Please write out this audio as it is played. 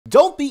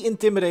Don't be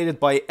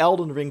intimidated by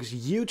Elden Ring's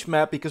huge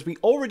map, because we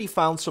already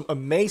found some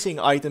amazing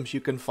items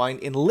you can find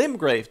in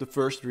Limgrave, the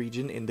first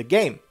region in the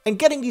game. And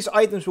getting these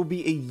items will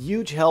be a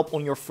huge help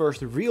on your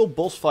first real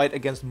boss fight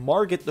against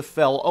Margit the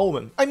Fell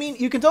Omen. I mean,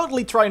 you can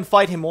totally try and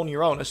fight him on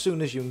your own as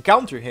soon as you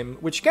encounter him,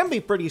 which can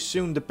be pretty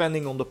soon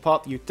depending on the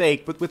path you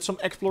take, but with some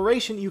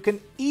exploration you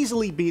can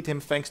easily beat him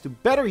thanks to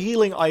better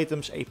healing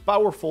items, a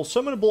powerful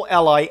summonable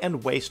ally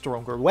and way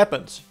stronger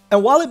weapons.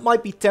 And while it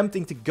might be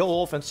tempting to go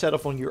off and set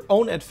off on your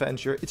own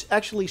adventure, it's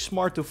actually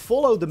smart to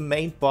follow the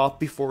main path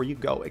before you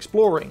go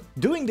exploring.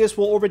 Doing this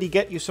will already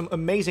get you some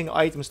amazing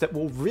items that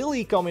will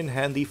really come in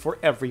handy for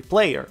every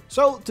player.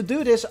 So to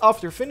do this,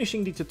 after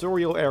finishing the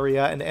tutorial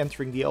area and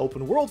entering the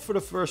open world for the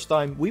first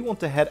time, we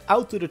want to head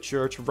out to the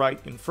church right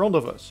in front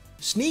of us.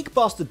 Sneak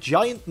past the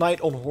giant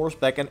knight on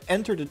horseback and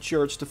enter the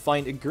church to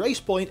find a grace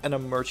point and a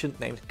merchant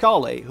named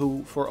Kale,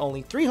 who for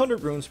only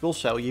 300 runes will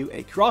sell you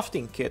a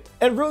crafting kit.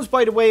 And runes,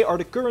 by the way, are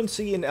the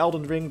currency in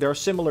Elden Ring. They're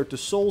similar to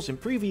souls in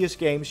previous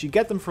games. You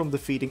get them from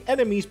defeating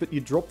enemies, but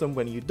you drop them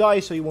when you die,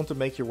 so you want to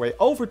make your way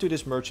over to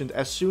this merchant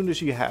as soon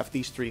as you have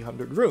these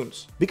 300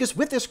 runes. Because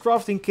with this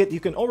crafting kit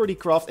you can already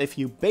craft a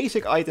few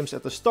basic items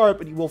at the start,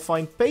 but you will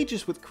find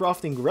pages with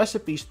crafting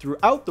recipes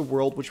throughout the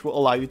world which will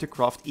allow you to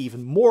craft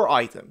even more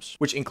items,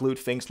 which include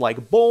things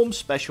like bombs,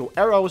 special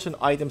arrows and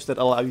items that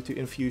allow you to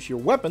infuse your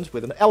weapons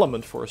with an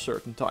element for a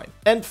certain time.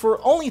 And for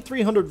only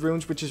 300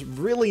 runes, which is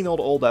really not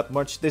all that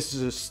much, this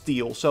is a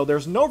steal, so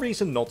there's no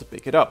reason not to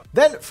pick it up.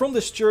 Then from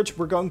this church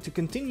we're going to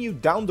continue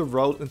down the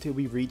road until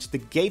we reach the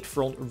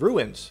Gatefront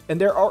ruins. And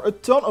there are a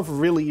ton of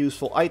really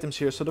useful items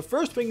here, so the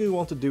first thing we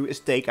want to do is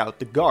take out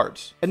the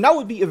guards. And now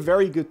would be a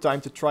very good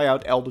time to try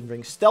out Elden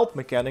Ring's stealth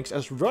mechanics,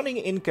 as running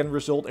in can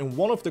result in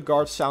one of the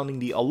guards sounding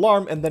the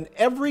alarm, and then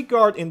every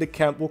guard in the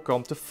camp will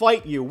come to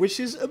fight you, which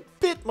is a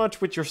bit much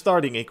with your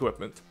starting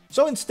equipment.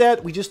 So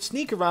instead, we just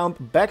sneak around,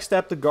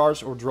 backstab the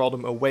guards or draw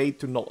them away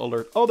to not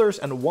alert others,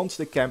 and once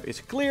the camp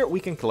is clear, we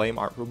can claim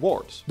our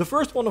rewards. The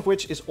first one of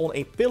which is on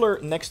a pillar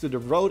next to the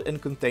road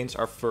and contains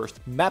our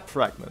first map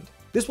fragment.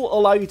 This will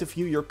allow you to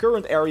view your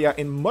current area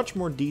in much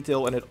more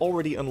detail, and it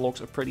already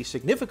unlocks a pretty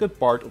significant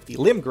part of the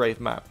Limgrave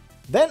map.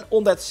 Then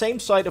on that same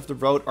side of the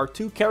road are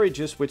two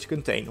carriages which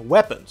contain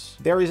weapons.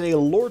 There is a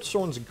Lord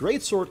Sorn's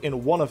Greatsword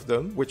in one of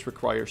them, which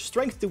requires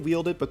strength to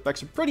wield it but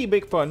packs a pretty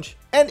big punch,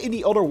 and in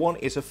the other one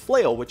is a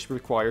flail, which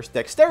requires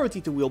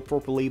dexterity to wield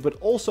properly but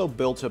also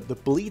builds up the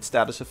bleed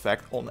status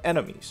effect on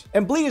enemies.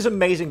 And bleed is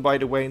amazing, by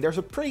the way, and there's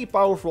a pretty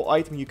powerful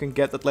item you can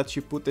get that lets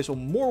you put this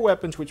on more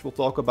weapons, which we'll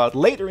talk about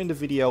later in the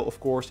video, of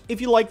course. If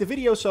you like the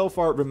video so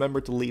far, remember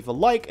to leave a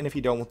like, and if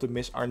you don't want to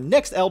miss our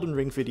next Elden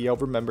Ring video,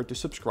 remember to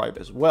subscribe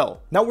as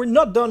well. Now we're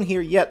not done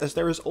here yet, as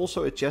there is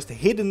also a chest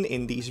hidden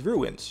in these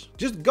ruins.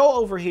 Just go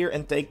over here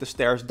and take the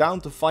stairs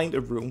down to find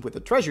a room with a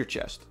treasure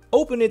chest.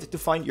 Open it to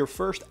find your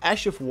first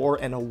Ash of War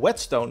and a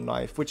Whetstone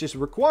Knife, which is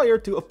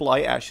required to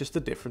apply ashes to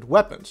different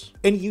weapons.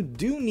 And you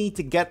do need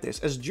to get this,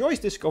 as Joyce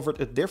discovered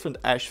a different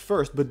ash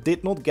first but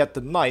did not get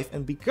the knife,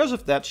 and because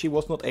of that she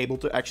was not able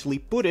to actually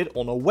put it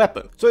on a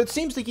weapon. So it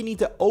seems that you need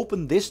to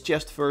open this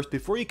chest first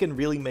before you can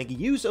really make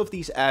use of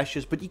these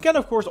ashes, but you can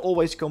of course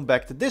always come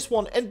back to this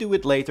one and do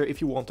it later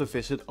if you want to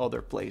visit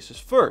other places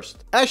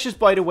first. Ashes,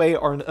 by the way,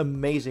 are an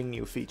amazing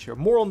new feature,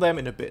 more on them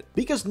in a bit.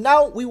 Because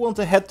now we want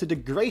to head to the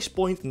grace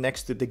point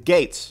next to the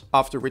gates,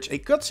 after which a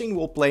cutscene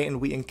will play and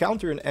we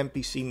encounter an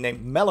NPC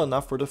named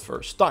Melina for the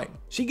first time.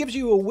 She gives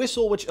you a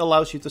whistle which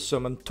allows you to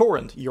summon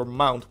Torrent, your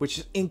mount, which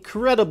is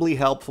incredibly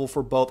helpful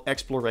for both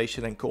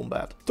exploration and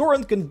combat.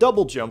 Torrent can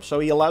double jump, so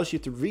he allows you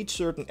to reach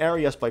certain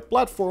areas by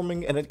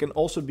platforming, and it can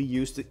also be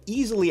used to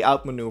easily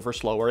outmaneuver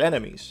slower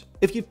enemies.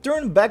 If you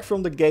turn back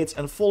from the gates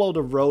and follow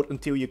the road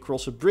until you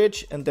cross a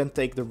bridge and then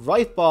take the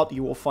right path,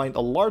 you will find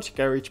a large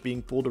carriage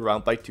being pulled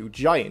around by two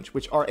giants,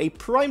 which are a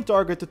prime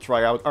target to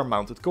try out our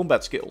mounted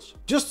combat skills.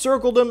 Just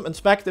circle them and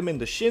smack them in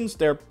the shins.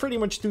 They're pretty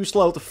much too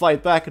slow to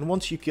fight back, and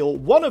once you kill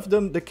one of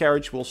them, the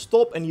carriage will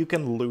stop and you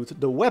can loot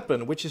the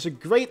weapon, which is a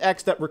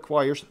Greataxe that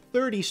requires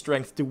 30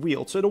 strength to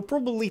wield, so it'll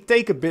probably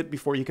take a bit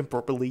before you can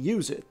properly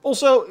use it.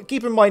 Also,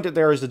 keep in mind that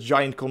there is a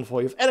giant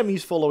convoy of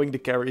enemies following the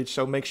carriage,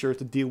 so make sure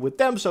to deal with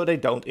them so they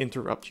don't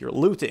interrupt your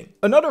looting.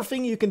 Another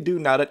thing you can do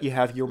now that you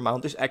have your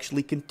mount is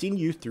actually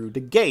continue through the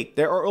gate.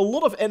 There are a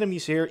lot of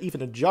enemies here,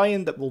 even a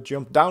giant that will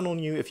jump down on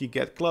you if you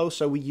get close,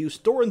 so we use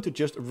Torrent to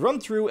just run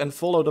through and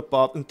follow the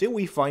path until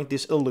we find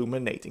this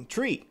illuminating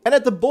tree. And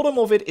at the bottom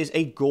of it is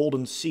a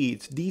golden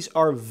seed. These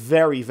are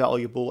very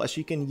valuable, as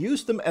you can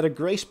use them at a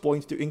grace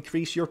point to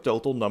increase your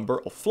total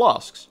number of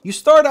flasks. You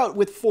start out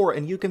with 4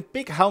 and you can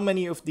pick how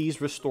many of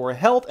these restore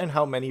health and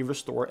how many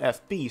restore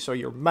FP, so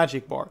your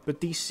magic bar. But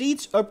these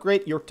seeds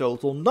upgrade your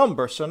total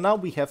number, so now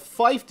we have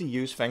 5 to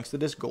use thanks to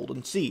this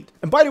golden seed.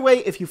 And by the way,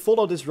 if you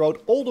follow this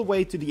road all the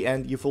way to the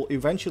end, you will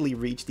eventually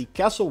reach the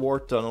Castle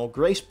Ward Tunnel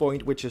Grace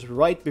Point, which is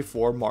right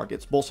before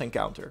Margit's boss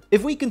encounter.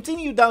 If we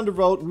continue down the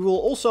road, we will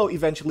also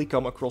eventually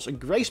come across a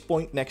Grace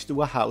Point next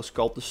to a house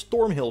called the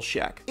Stormhill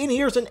Shack. In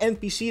here's an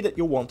NPC that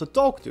you'll want to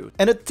talk to.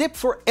 And a tip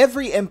for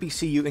every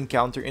NPC you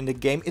encounter in the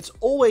game, it's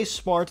always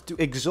smart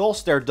to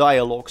exhaust their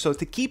dialogue, so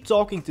to keep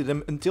talking to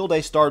them until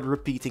they start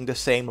repeating the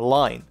same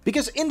line.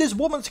 Because in this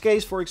woman's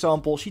case, for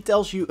example, she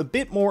tells you a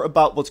bit more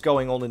about what's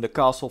going on in the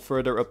castle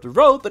further up the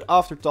road, but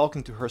after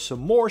talking to her some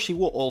more, she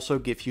will also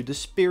give you the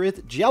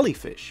spirit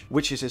Jellyfish,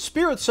 which is a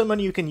spirit summon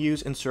you can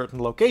use in certain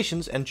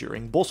locations and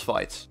during boss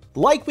fights.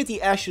 Like with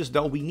the ashes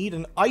though, we need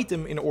an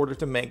item in order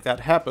to make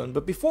that happen,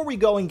 but before we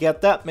go and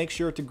get that, make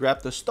sure to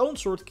grab the stone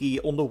sword key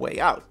on the way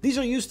out. These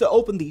are used to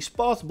open these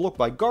paths blocked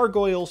by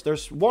gargoyles.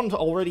 There's one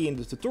already in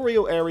the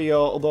tutorial area,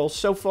 although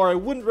so far I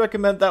wouldn't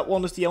recommend that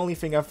one, as the only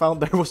thing I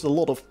found there was a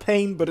lot of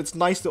pain, but it's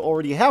nice to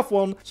already have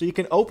one, so you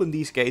can open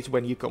these gates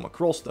when you come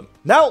across them.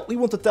 Now we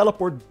want to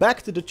teleport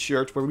back to the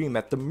church where we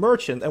met the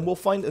merchant, and we'll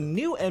find a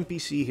new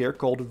NPC here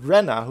called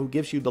Renna, who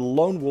gives you the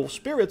Lone Wolf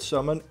Spirit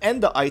Summon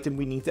and the item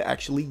we need to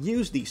actually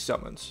use these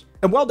summons.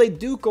 And while they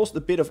do cost a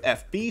bit of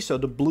FP, so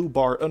the blue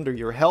bar under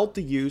your health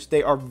to use,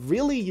 they are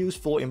really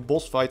useful in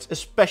boss fights,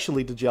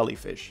 especially the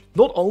Jellyfish.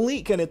 Not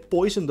only can it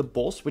poison the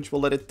boss, which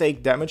will let it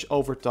take damage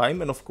over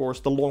time, and of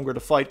course the longer the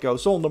fight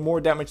goes on, the more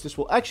damage this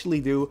will actually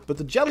do, but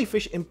the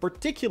Jellyfish in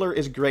particular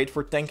is great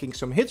for tanking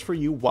some hits for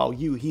you while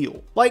you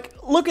heal. Like,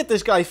 look at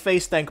this guy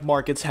face tank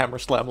Margit's hammer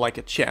slam like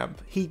a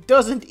champ. He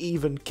doesn't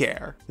even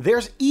care.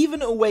 There's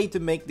even a way to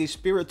make these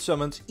spirit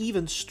summons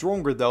even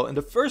stronger though, and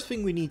the first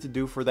thing we need to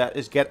do for that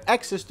is get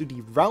access to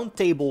the Round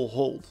Table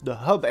Hold, the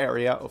hub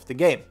area of the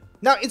game.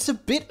 Now, it's a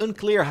bit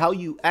unclear how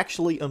you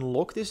actually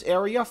unlock this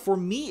area. For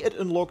me, it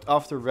unlocked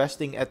after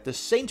resting at the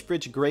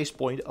Saintsbridge Grace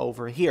Point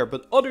over here,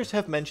 but others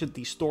have mentioned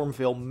the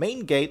Stormvale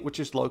main gate, which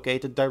is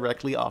located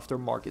directly after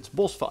Margit's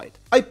boss fight.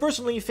 I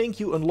personally think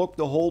you unlock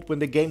the hold when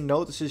the game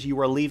notices you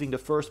are leaving the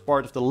first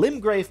part of the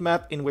Limgrave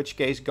map, in which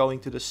case going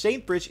to the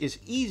Saintbridge is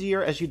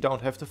easier as you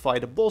don't have to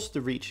fight a boss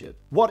to reach it.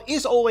 What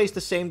is always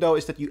the same though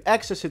is that you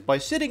access it by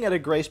sitting at a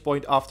Grace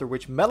Point, after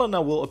which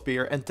Melina will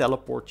appear and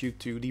teleport you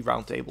to the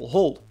Round Table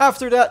Hold.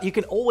 After that, you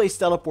can always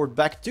teleport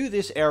back to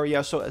this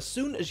area, so as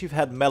soon as you've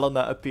had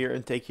Melina appear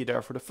and take you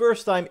there for the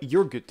first time,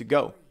 you're good to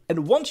go.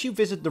 And once you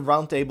visit the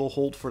Round Table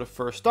Hold for the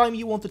first time,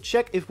 you want to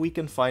check if we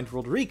can find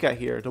Rodrika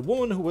here, the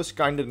woman who was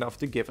kind enough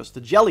to give us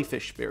the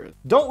Jellyfish spirit.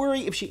 Don't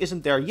worry if she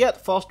isn't there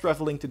yet, fast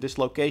traveling to this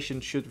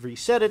location should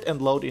reset it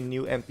and load in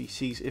new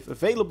NPCs if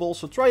available,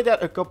 so try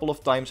that a couple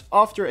of times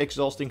after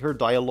exhausting her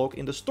dialogue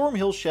in the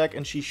Stormhill Shack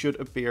and she should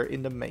appear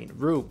in the main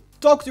room.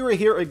 Talk to her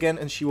here again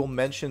and she will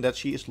mention that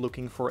she is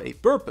looking for a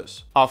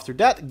purpose. After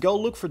that, go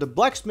look for the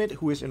blacksmith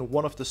who is in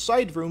one of the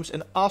side rooms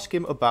and ask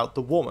him about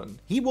the woman.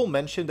 He will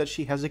mention that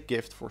she has a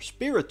gift for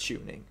spirit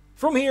tuning.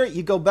 From here,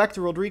 you go back to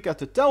Rodrika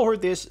to tell her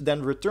this,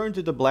 then return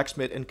to the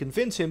blacksmith and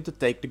convince him to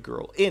take the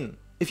girl in.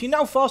 If you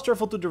now fast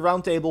travel to the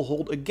Round Table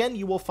Hold again,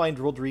 you will find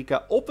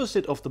Rodrika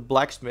opposite of the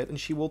blacksmith and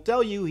she will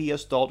tell you he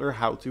has taught her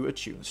how to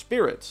attune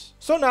spirits.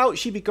 So now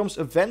she becomes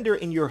a vendor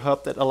in your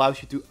hub that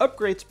allows you to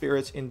upgrade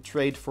spirits in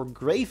trade for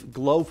grave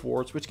glove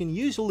wards, which can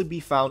usually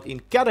be found in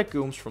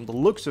catacombs from the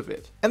looks of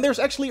it. And there's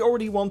actually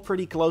already one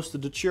pretty close to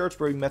the church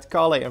where we met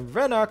Kale and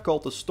Renna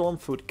called the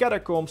Stormfoot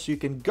Catacomb, so you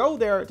can go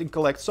there and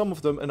collect some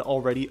of them and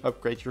already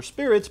upgrade your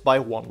spirits by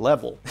 1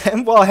 level.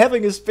 And while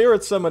having a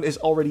spirit summon is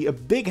already a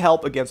big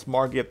help against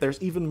Margit, there's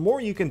even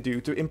more you can do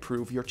to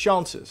improve your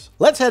chances.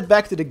 Let's head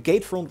back to the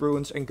Gatefront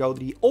ruins and go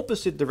the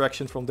opposite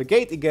direction from the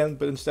gate again,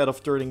 but instead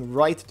of turning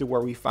right to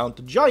where we found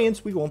the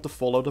giants, we want to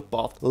follow the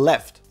path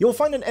left. You'll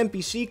find an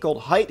NPC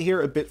called Hyde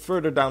here a bit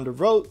further down the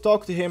road.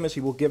 Talk to him as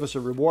he will give us a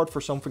reward for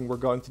something we're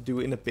going to do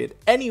in a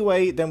bit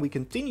anyway. Then we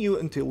continue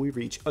until we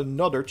reach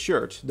another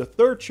church, the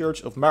Third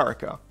Church of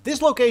Marika.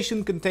 This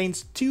location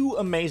contains 2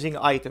 amazing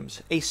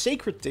items. A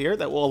Sacret tier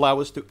that will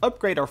allow us to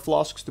upgrade our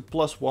flasks to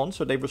 +1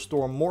 so they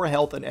restore more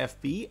health and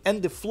FP,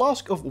 and the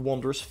Flask of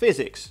Wondrous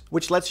Physics,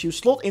 which lets you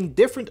slot in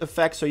different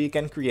effects so you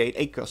can create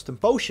a custom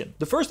potion.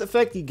 The first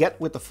effect you get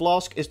with the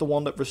flask is the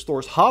one that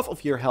restores half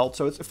of your health,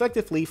 so it's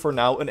effectively for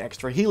now an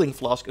extra healing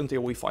flask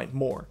until we find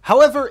more.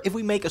 However, if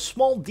we make a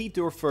small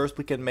detour first,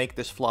 we can make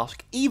this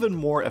flask even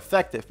more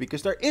effective,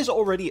 because there is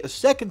already a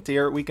second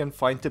tier we can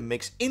find to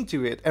mix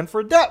into it, and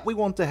for that we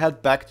want to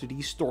head back to the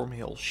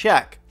Stormhill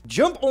Shack.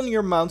 Jump on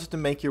your mount to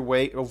make your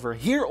way over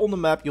here on the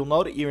map. You'll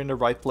know that you're in the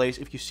right place.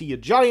 If you see a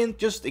giant,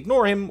 just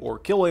ignore him or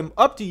kill him,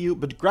 up to you,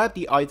 but grab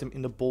the item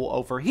in the bowl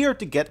over here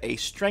to get a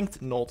Strength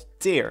Knot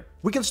tier.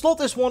 We can slot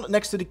this one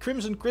next to the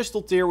Crimson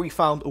Crystal tier we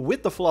found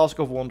with the Flask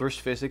of Wondrous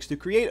Physics to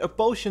create a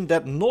potion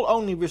that not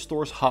only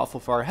restores half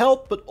of our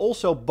health, but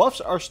also buffs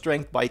our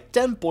strength by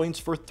 10 points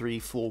for 3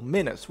 full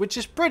minutes, which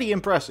is pretty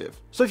impressive.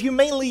 So if you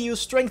mainly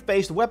use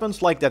strength-based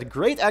weapons like that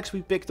Greataxe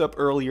we picked up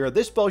earlier,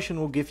 this potion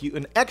will give you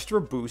an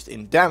extra boost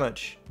in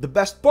damage. The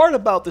best part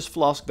about this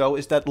flask though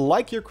is that,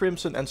 like your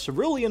Crimson and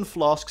Cerulean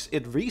flasks,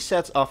 it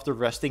resets after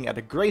resting at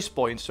a grace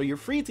point, so you're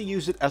free to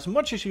use it as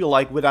much as you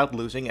like without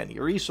losing any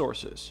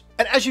resources.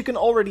 And as you can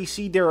already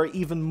see, there are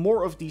even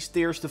more of these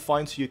tiers to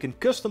find, so you can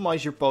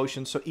customize your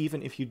potions. So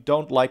even if you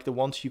don't like the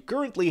ones you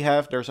currently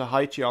have, there's a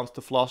high chance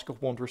the Flask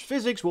of Wondrous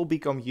Physics will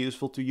become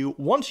useful to you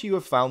once you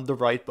have found the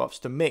right buffs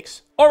to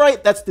mix.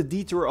 Alright, that's the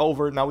detour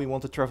over. Now we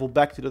want to travel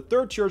back to the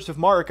third church of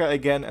Marika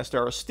again, as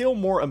there are still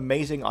more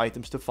amazing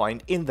items to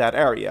find in that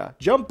area.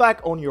 Jump back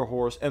on your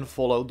horse and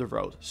follow the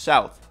road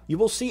south. You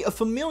will see a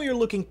familiar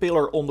looking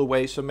pillar on the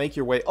way, so make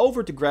your way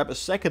over to grab a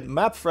second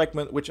map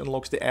fragment, which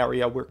unlocks the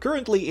area we're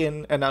currently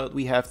in. And now that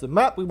we have the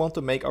map, we want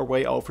to make our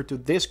way over to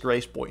this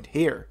grace point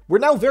here. We're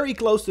now very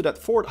close to that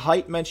fort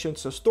height mentioned,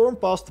 so storm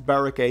past the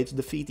barricades,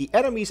 defeat the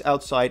enemies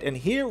outside, and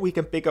here we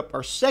can pick up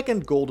our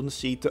second golden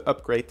seed to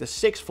upgrade the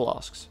 6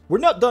 flasks. We're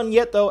not done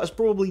yet though, as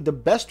probably the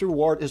best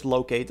reward is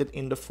located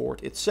in the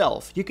fort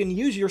itself. You can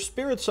use your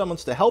spirit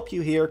summons to help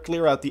you here,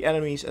 clear out the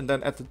enemies, and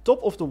then at the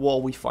top of the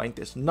wall we find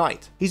this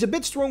knight. He's a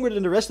bit stronger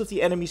than the rest of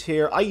the enemies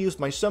here. I used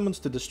my summons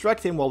to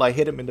distract him while I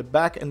hit him in the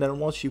back, and then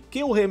once you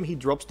kill him he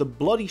drops the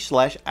bloody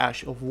slash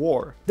Ash of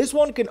War. This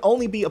one can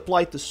only be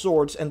applied to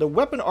swords, and the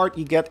weapon art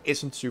you get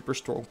isn't super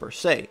strong per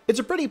se. It's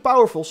a pretty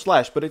powerful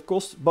slash, but it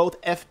costs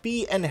both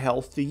FP and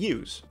health to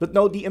use. But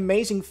no, the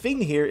amazing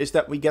thing here is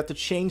that we get to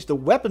change the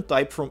weapon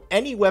type from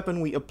any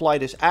weapon we apply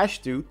this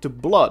Ash to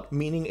blood,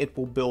 meaning it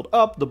will build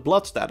up the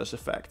blood status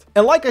effect.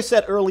 And like I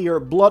said earlier,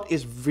 blood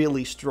is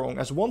really strong,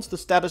 as once the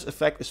status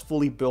effect is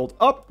fully built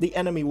up, the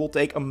enemy will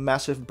take a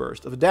massive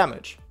burst of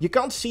damage. You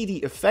can't see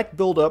the effect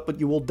build up, but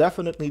you will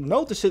definitely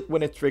notice it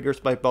when it triggers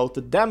by both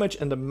the damage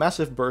and the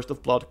massive burst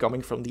of blood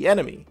coming from the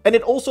enemy. And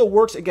it also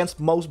works against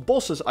most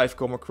bosses I've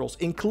come across,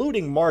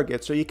 including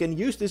Margit, so you can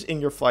use this in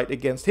your fight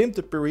against him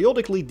to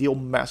periodically deal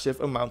massive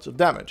amounts of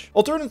damage.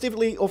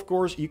 Alternatively, of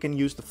course, you can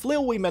use the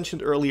flail we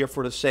mentioned earlier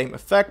for the same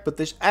effect, but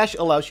this Ash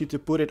allows you to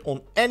put it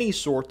on any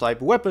sword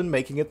type weapon,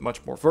 making it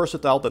much more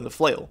versatile than the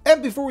flail.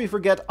 And before we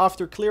forget,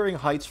 after clearing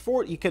Hyde's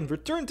fort, you can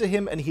return to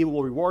him and he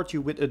will reward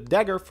you with a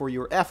dagger for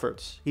your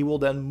efforts. He will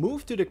then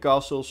move to the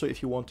castle, so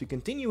if you want to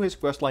continue his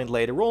questline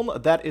later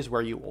on, that is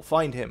where you will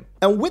find him.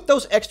 And with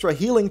those extra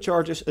healing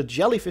charges, a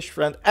jellyfish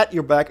friend at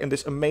your back, and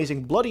this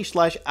amazing bloody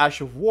slash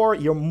Ash of War,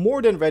 you're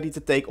more than ready to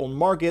take on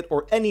Margit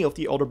or any of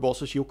the other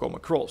bosses you'll come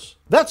across.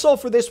 That's all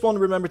for this one.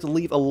 Remember to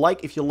leave a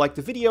like if you liked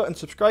the video and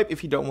subscribe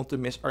if you don't want to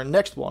miss our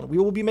next one. We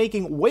will be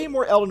making way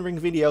more Elden Ring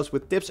videos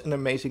with tips and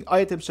amazing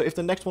items, so if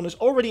the next one is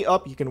already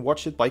up, you can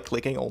watch it by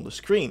clicking on the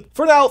screen.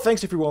 For now,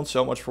 thanks everyone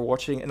so much for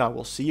watching, and I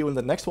will see you in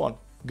the next one.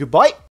 Goodbye!